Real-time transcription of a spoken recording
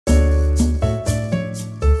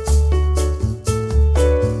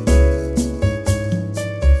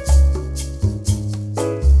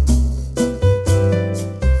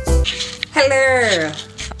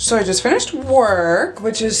So I just finished work,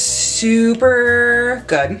 which is super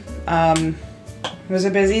good. It was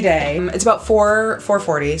a busy day. It's about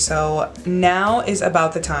 4:40, so now is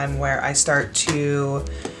about the time where I start to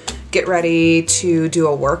get ready to do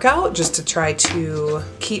a workout just to try to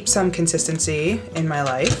keep some consistency in my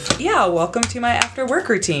life. Yeah, welcome to my after work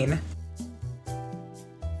routine.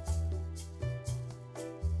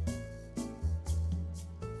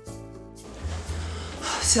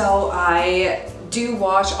 So I do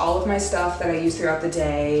wash all of my stuff that I use throughout the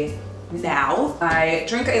day now. I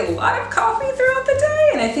drink a lot of coffee throughout the day,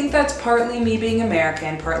 and I think that's partly me being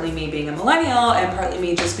American, partly me being a millennial, and partly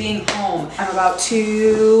me just being home. I'm about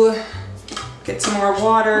to get some more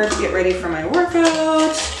water to get ready for my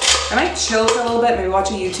workout. I might chill for a little bit, maybe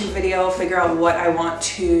watch a YouTube video, figure out what I want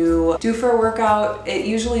to do for a workout. It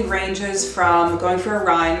usually ranges from going for a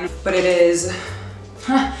run, but it is,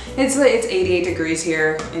 it's 88 degrees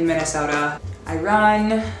here in Minnesota. I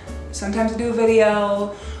run, sometimes I do a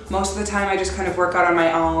video. Most of the time I just kind of work out on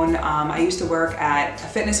my own. I used to work at a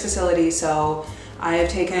fitness facility, so I have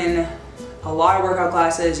taken a lot of workout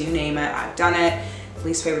classes, you name it, I've done it.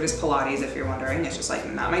 Least favorite is Pilates, if you're wondering. It's just like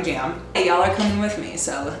not my jam. Hey, y'all are coming with me,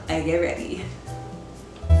 so I get ready.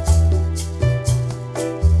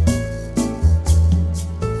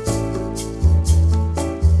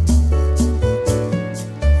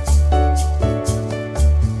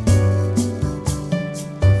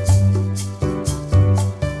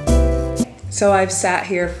 So I've sat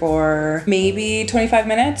here for maybe 25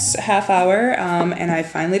 minutes, a half hour, and I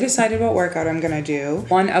finally decided what workout I'm gonna do.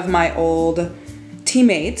 One of my old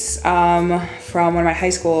teammates from one of my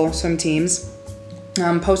high school swim teams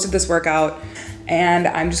posted this workout, and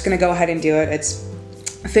I'm just gonna go ahead and do it. It's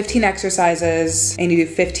 15 exercises, and you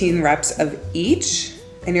do 15 reps of each,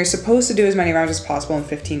 and you're supposed to do as many rounds as possible in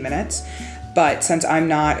 15 minutes. But since I'm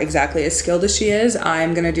not exactly as skilled as she is,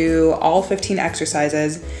 I'm gonna do all 15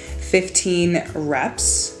 exercises, 15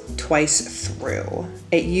 reps twice through.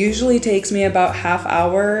 It usually takes me about half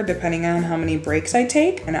hour depending on how many breaks I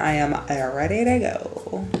take, and I am ready to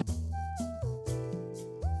go.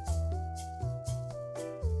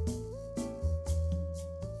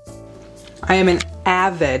 I am an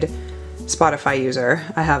avid Spotify user.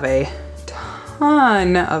 I have a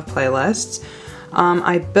ton of playlists.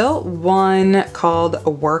 I built one called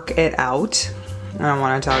Work It Out. I don't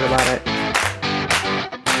want to talk about it.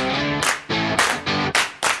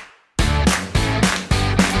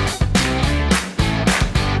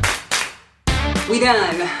 We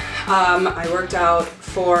done. I worked out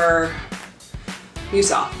for, you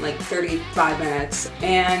saw, like 35 minutes.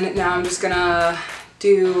 And now I'm just gonna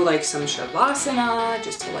do like some Shavasana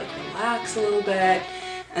just to like relax a little bit.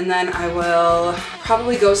 And then I will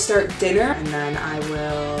probably go start dinner, and then I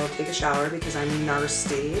will take a shower because I'm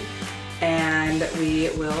nasty. And we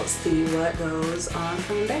will see what goes on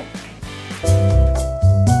from the day.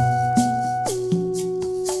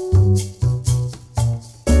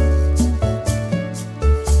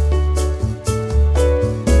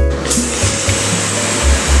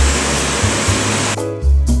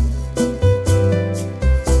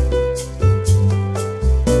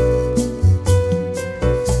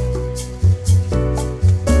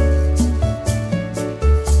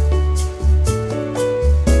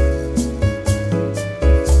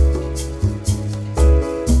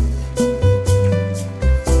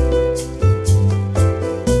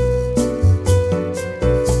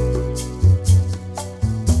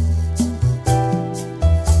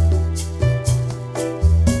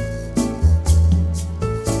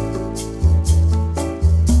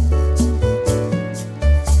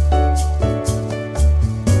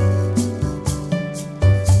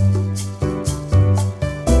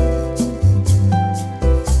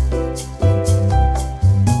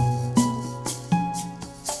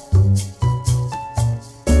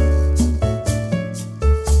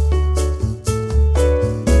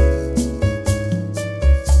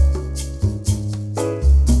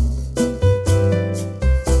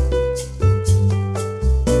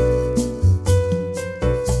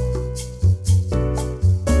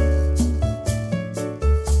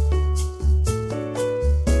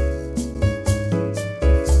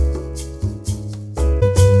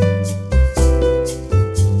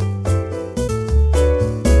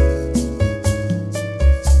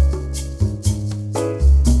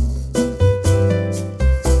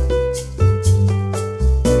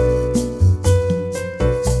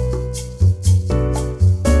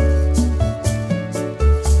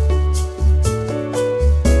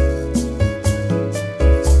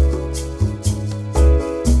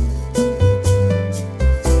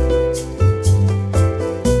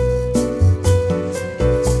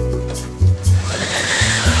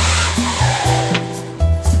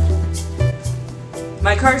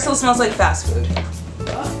 My car still smells like fast food.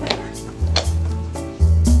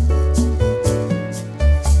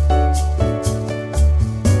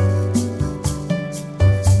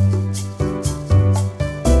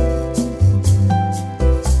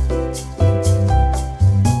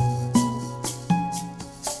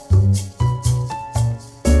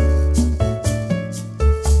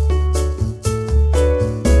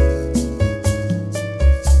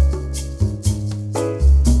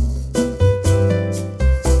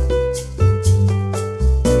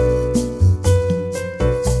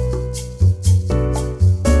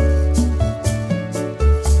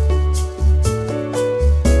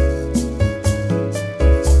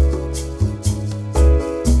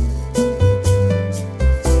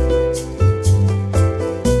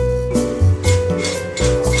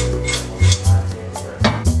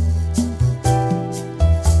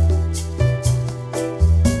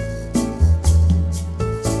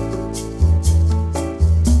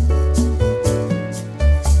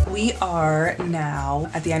 Now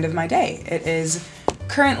at the end of my day. It is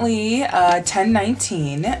currently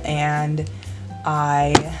 10:19 and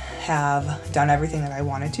I have done everything that I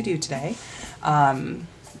wanted to do today.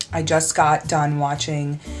 I just got done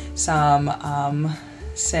watching some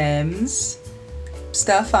Sims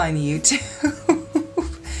stuff on YouTube.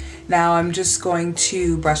 Now I'm just going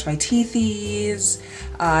to brush my teethies.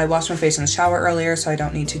 I washed my face in the shower earlier, so I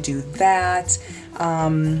don't need to do that.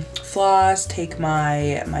 Floss, take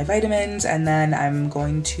my vitamins, and then I'm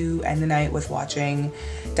going to end the night with watching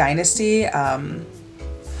Dynasty.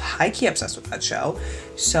 High-key obsessed with that show.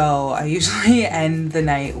 So I usually end the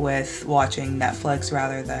night with watching Netflix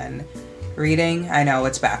rather than reading. I know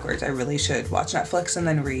it's backwards. I really should watch Netflix and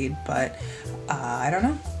then read, but I don't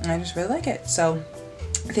know. I just really like it. So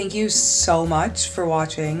thank you so much for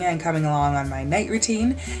watching and coming along on my night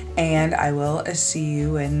routine, and I will see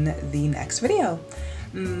you in the next video.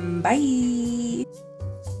 Bye!